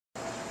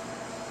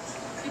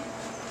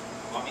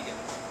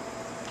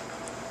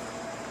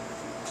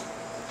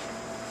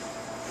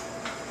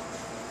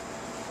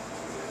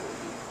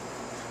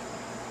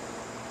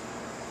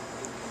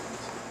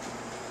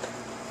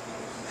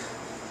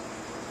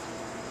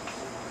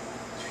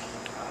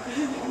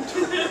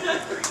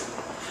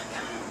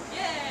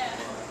Yeah.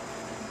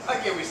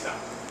 Okay, we start.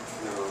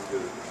 No,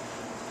 good.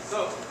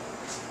 So,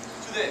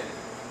 today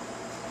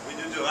we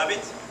do the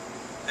rabbit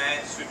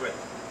and sweet bread.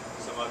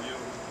 Some of you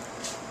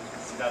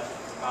see that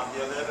part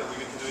the other, but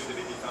we're going to do it a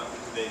bit differently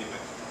today anyway.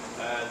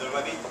 The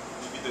rabbit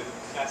will be the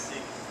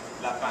classic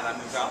Lapin à la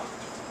Moutarde.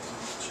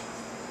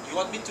 You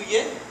want me to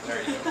yell?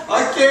 There you go.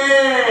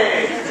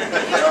 Okay!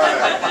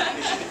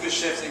 It's because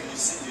chef saying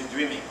you're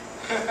dreaming.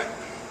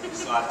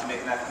 So I have to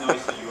make enough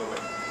noise so you're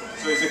awake.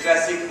 So it's a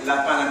classic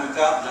Lapin à la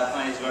Moutarde.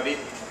 Lapin is rabbit,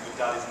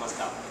 Moutarde is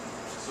mustard.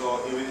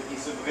 So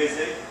it's a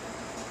braisé,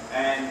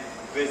 and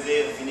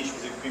braisé finished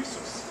with a cream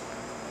sauce.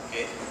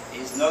 Okay?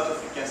 It's not a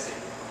fricassé.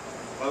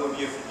 What would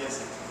be a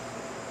fricassé?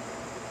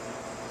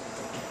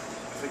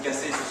 A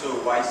fricassé is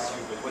also a white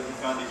stew, but what's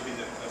different between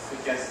a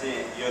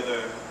fricassé and the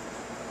other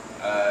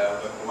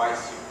white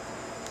stew?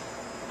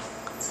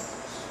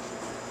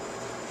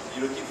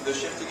 You looking for the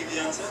chef to give you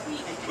the answer?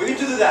 We need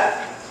to do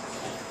that.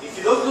 If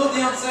you don't know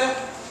the answer,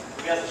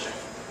 we are the chef.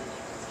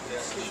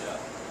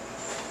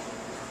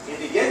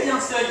 If you get the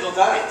answer, you don't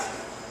have it.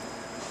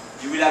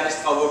 You will have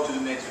extra work to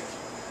do next week.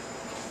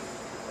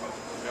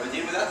 You have a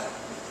deal with that?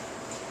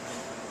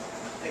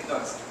 Take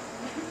notes.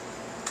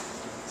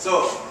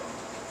 So,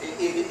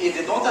 if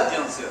they don't have the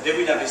answer, they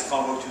will have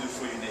extra work to do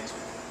for you next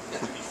week. They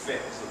have to be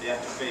fair, so they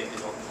have to pay if they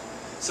don't know.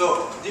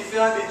 So,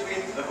 difference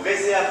between a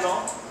braisé à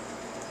blanc,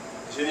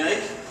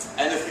 générique,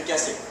 and a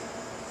fricassé.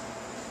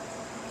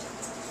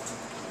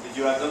 Did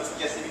you have done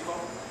fricassé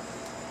before?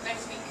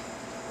 Next week.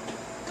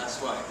 That's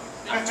why.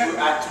 I'm too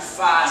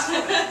fast.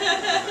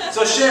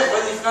 So, chef,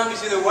 what's the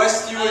difference between the white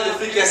stew and the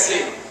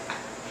fricassé?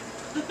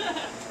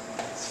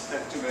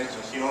 That's too much.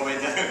 She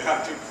already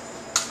have to.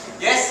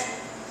 Yes?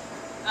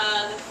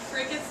 The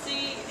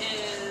fricassee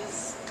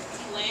is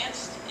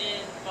blanched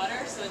in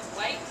butter, so it's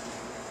white.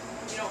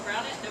 You don't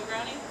brown it? No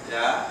browning?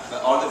 Yeah,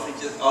 but all the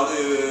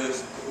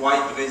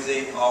white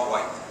braisé are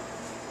white.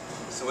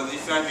 So what's the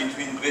difference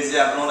between braisé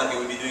à blanc, like I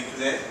will be doing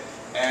today,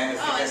 and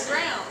Oh, it's fricassé?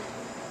 brown.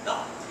 No,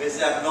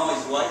 braisé à blanc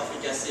is white,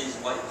 fricassé is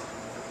white.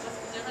 What's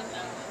the difference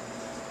now?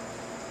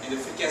 In the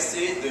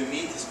fricassé, the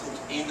meat is cooked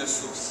in the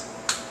sauce,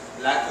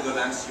 like for the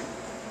lamb stew.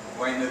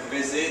 While in the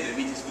braisé, the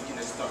meat is cooked in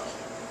the stock.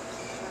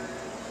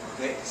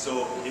 Okay,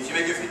 so if you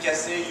make a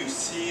fricassé, you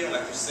sear,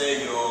 like you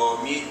say,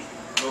 your meat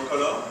no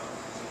color,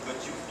 but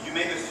you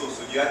make a sauce.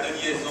 So you add the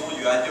liaison,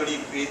 you add your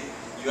liquid,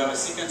 you have a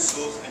second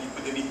sauce, and you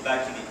put the meat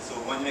back in it. So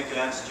when you make a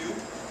lamb stew,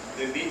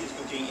 the meat is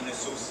cooking in a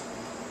sauce.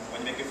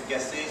 When you make a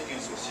fricassé, it's cooking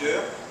in sauce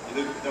here.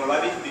 The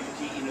rabbit will be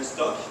cooking in a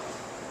stock,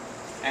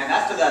 and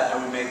after that,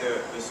 I will make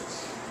the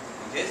sauce.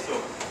 Okay, so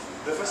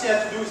the first thing I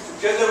have to do is to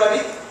cut the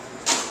rabbit,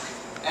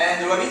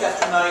 and the rabbit have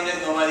to marinate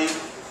normally.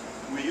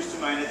 We used to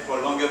marinate for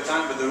a longer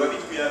time, but the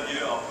rabbit we have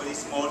here are pretty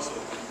small, so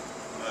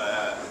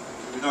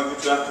we're not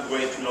going to have to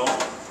wait too long.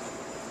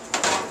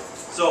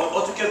 So,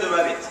 how to cut the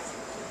rabbit?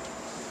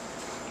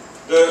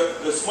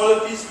 The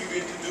smaller piece we're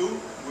going to do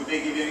will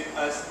be giving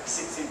us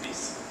 16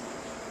 pieces.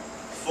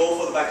 4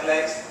 for the back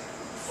legs,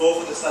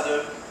 4 for the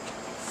saddle,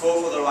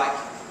 4 for the rack,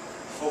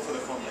 4 for the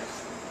front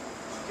legs.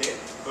 Okay?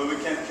 But we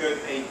can cut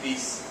 8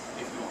 pieces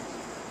if we want,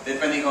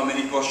 depending on how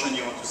many portions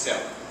you want to sell.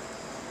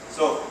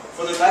 So,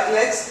 for the back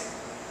legs,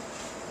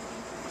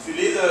 if you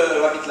leave the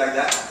rabbit like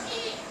that,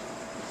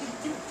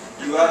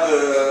 you have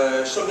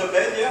the shoulder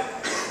blade here.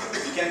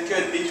 You can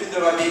cut between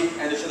the rabbit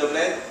and the shoulder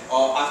blade,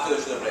 or after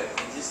the shoulder blade.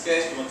 In this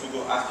case, you want to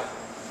go after.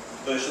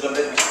 So the shoulder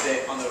blade will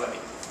stay on the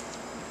rabbit.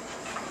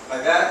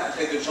 Like that,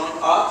 you take the joint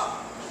out,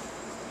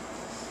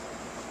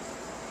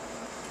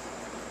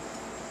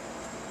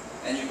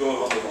 and you go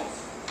around the bones.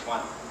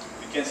 One.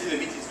 You can see the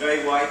meat is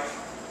very white,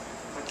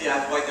 practically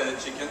as white as a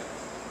chicken,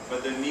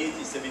 but the meat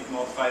is a bit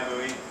more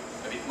fibery,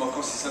 a bit more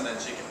consistent than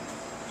chicken.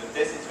 The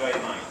taste is very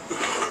mild.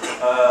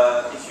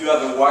 If you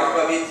have a white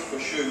rabbit, for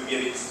sure it will be a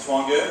bit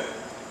stronger.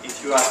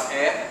 If you have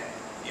hair,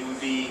 it will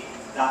be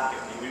darker.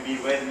 It will be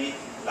red meat,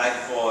 like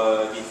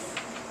for beef.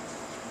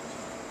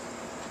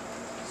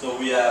 So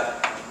we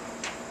have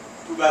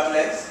 2 back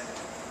legs.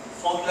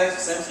 Front legs,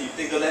 the same thing. You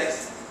take the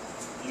legs,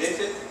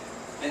 lift it,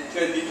 and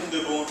cut between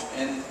the bone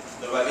and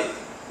the rabbit.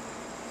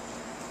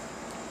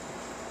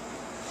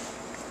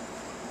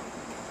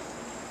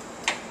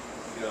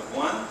 You have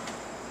 1.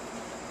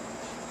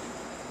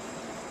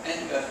 And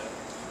you have 2.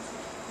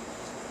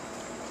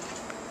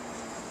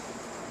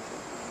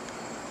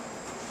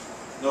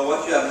 Now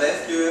what you have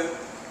left here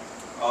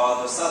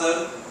are the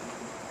saddle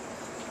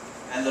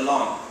and the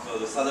loin. So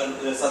the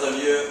saddle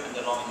here and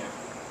the loin here.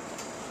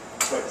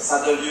 Sorry, the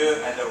saddle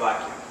here and the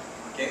rack here.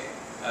 Okay?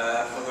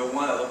 For the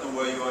one, I don't know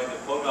where you are in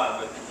the program,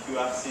 but if you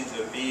have seen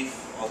the beef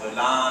or the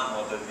lamb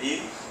or the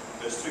veal,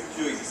 the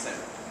structure is the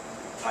same.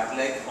 Back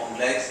leg, front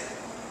legs,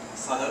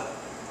 saddle.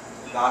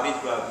 The rabbit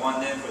will have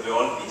one name for the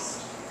whole piece.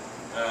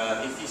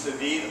 If it's a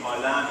veal or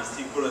lamb, it's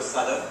still called a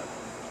saddle.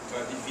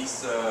 But if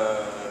it's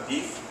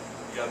beef,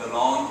 you have the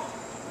loin,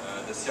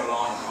 the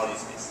sirloin, and all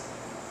these pieces.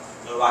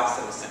 The racks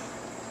are the same.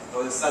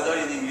 So the saddle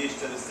in English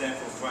is the same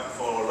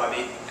for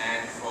rabbit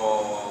and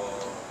for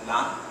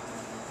lamb.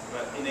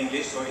 But in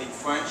English, so in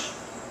French,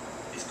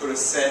 is called a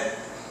cell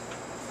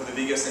for the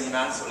biggest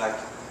animals, so like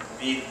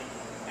pig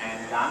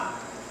and lamb.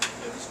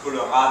 It's called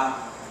a rade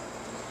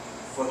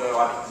for the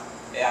rabbit.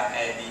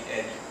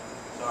 R-A-B-L-E.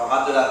 So a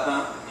rade de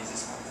lapin is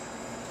this one.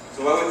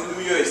 So what we're going to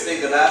do here is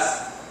take the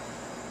last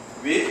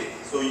rib.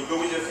 So you go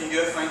with your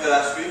finger, find the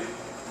last rib,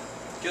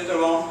 cut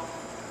around,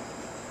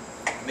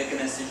 make an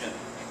incision.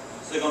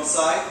 Second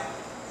side,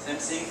 same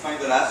thing, find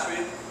the last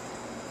rib,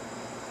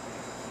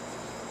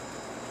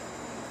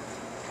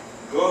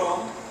 go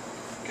around,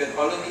 cut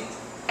all the meat,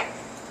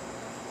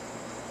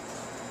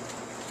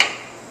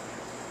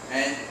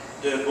 and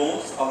the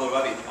bones of the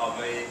rabbit are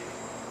very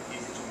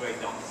easy to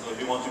break down. So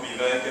you want to be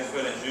very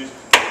careful and just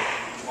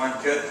one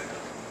cut.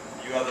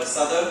 You have the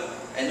saddle,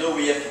 and now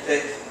we have to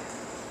take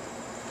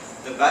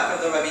the back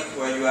of the rabbit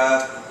where you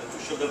have the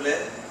two shoulder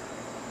blades.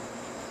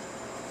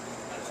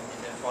 I don't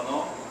need them for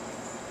now.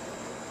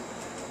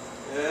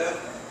 Here.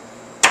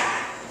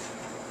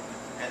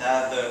 And I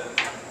have the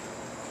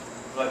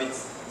rabbit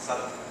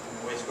saddle.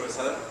 What is called a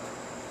saddle?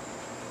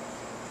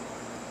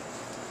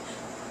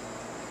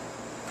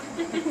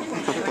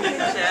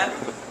 Chef.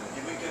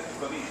 You bring careful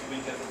for me, you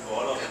bring careful for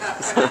all of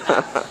us.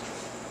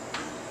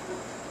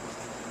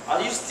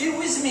 Are you still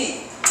with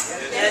me?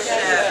 Yes,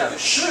 Chef.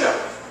 Sure.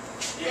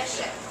 Yes,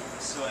 Chef.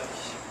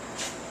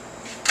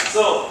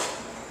 So,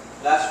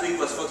 last week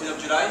was 14th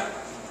of July.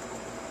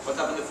 What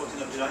happened the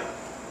 14th of July?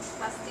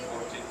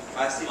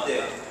 Bastille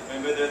Day.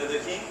 Remember the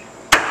king?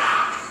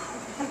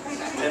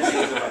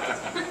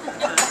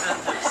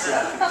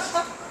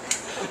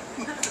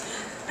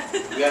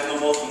 We have no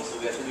more king, so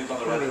we have to do it on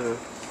the rabbit.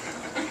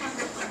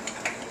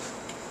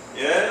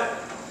 Yeah?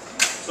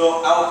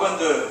 So I open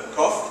the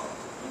cuff,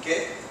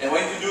 okay? And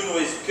what you do now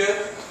is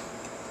cut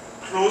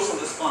close on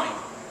the spine.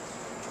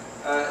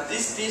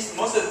 This piece,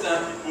 most of the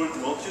time people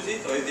don't use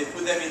it, or if they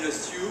put them in the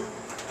stew,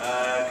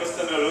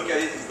 customer look at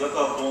it, it's a lot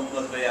of bone,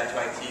 not very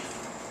attractive.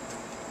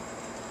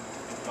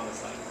 On the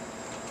side.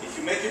 If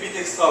you make a bit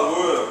extra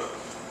work,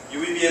 you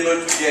will be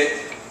able to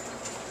get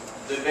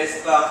the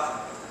best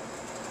part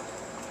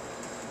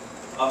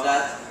of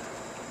that,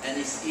 and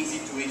it's easy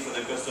to eat for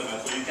the customer.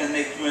 So you can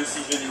make 2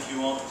 incisions if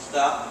you want to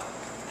start,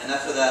 and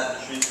after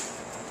that, just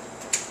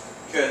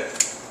cut.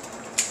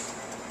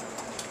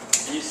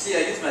 And you see,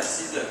 I use my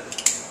scissor.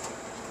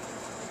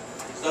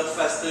 It's not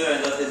faster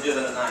and not easier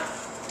than a knife.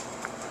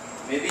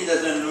 Maybe it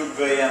doesn't look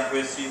very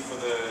impressive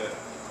for the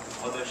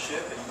other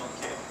chef, and you don't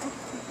care.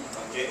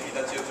 Okay,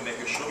 that's here to make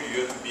a show,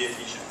 you have to be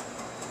efficient.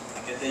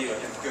 I can tell you, I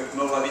can cut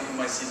more rabbit with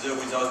my scissor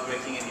without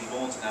breaking any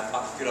bones, and I have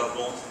particular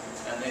bones,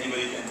 and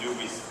anybody can do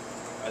with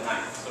a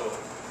knife. So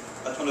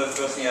that's one of the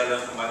first things I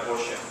learned from my old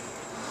chef.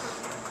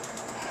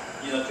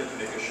 You're not here to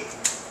make a show.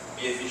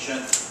 Be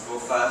efficient,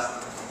 go fast,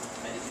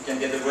 and if you can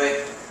get a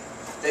break,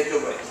 take a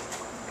break.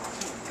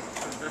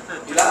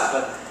 You laugh,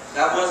 but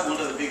that was one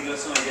of the big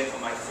lessons I get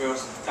from my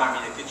first time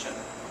in the kitchen.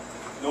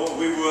 No,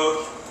 we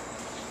work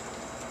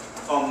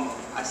from,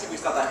 I think we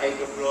start at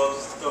 8 o'clock,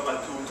 stop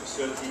at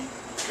 2:30,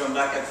 come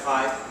back at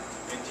 5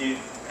 until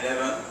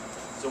 11.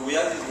 So we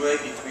had this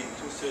break between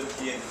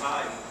 2:30 and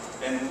 5.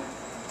 And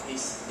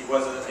it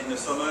was in the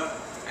summer,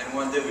 and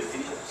one day we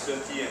finished at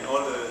 2:30, and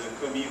all the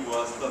commis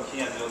was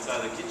talking at the outside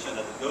of the kitchen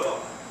at the door.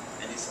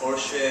 And this old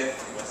chef,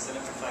 he was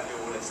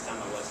 75-year-old at the time,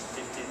 I was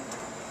 15.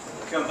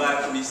 He come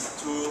back from his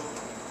tour,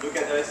 look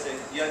at us, say,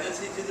 "You have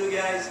nothing to do,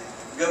 guys.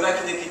 Go back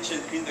in the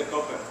kitchen, clean the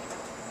copper."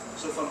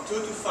 So from 2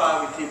 to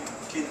 5, we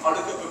clean all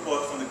the copper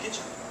pot from the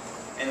kitchen.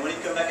 And when he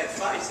come back at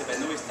 5, he said, "I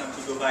know it's time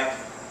to go back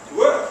to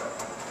work."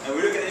 And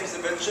we look at him and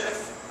say, "But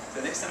chef,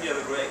 the next time you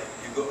have a break,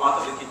 you go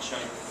out of the kitchen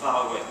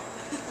far away.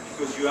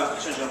 Because you have to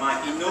change your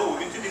mind. You know,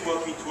 we're going to be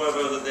working 12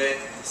 hours a day,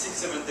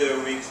 6-7 days a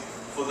week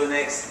for the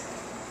next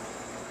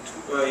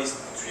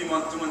 3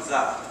 months, 2 months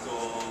after. So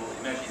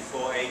imagine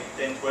 4, 8,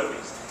 10, 12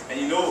 weeks. And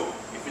you know,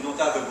 if we don't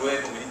have a break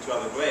or we need to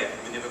have a break,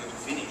 we're never going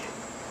to finish it.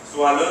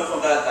 So I learned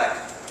from that, like,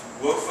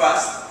 work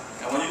fast,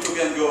 and when you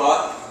can go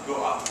out, go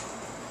out.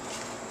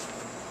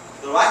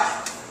 The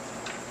rack,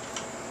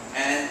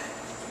 and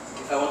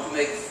if I want to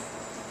make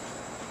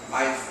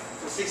my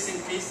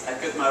 16 piece, I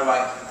cut my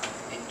rack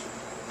in 2.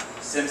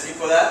 Same thing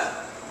for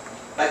that.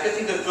 By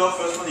cutting the top,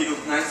 first one, it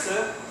looks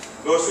nicer,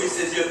 but also it's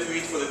easier to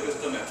eat for the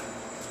customer.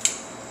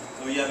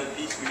 So you have a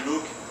piece will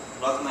look a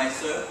lot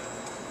nicer.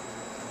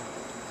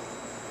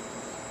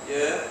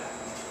 Here,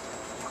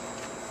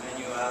 and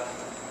you have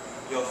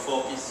your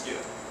 4 pieces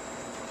here.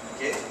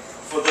 Okay?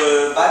 For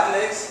the back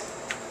legs,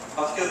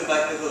 particularly the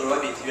back legs of the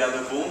rabbit, you have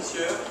the bones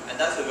here, and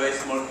that's a very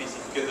small piece.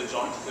 If you get the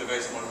joint, it's a very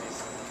small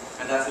piece.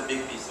 And that's a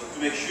big piece. So to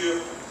make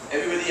sure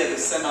everybody has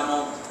the same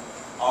amount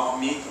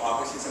of meat, or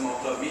approximately the same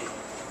amount of meat,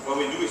 what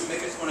we do is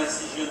make a small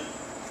incision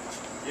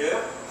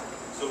here,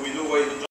 so we know where the joint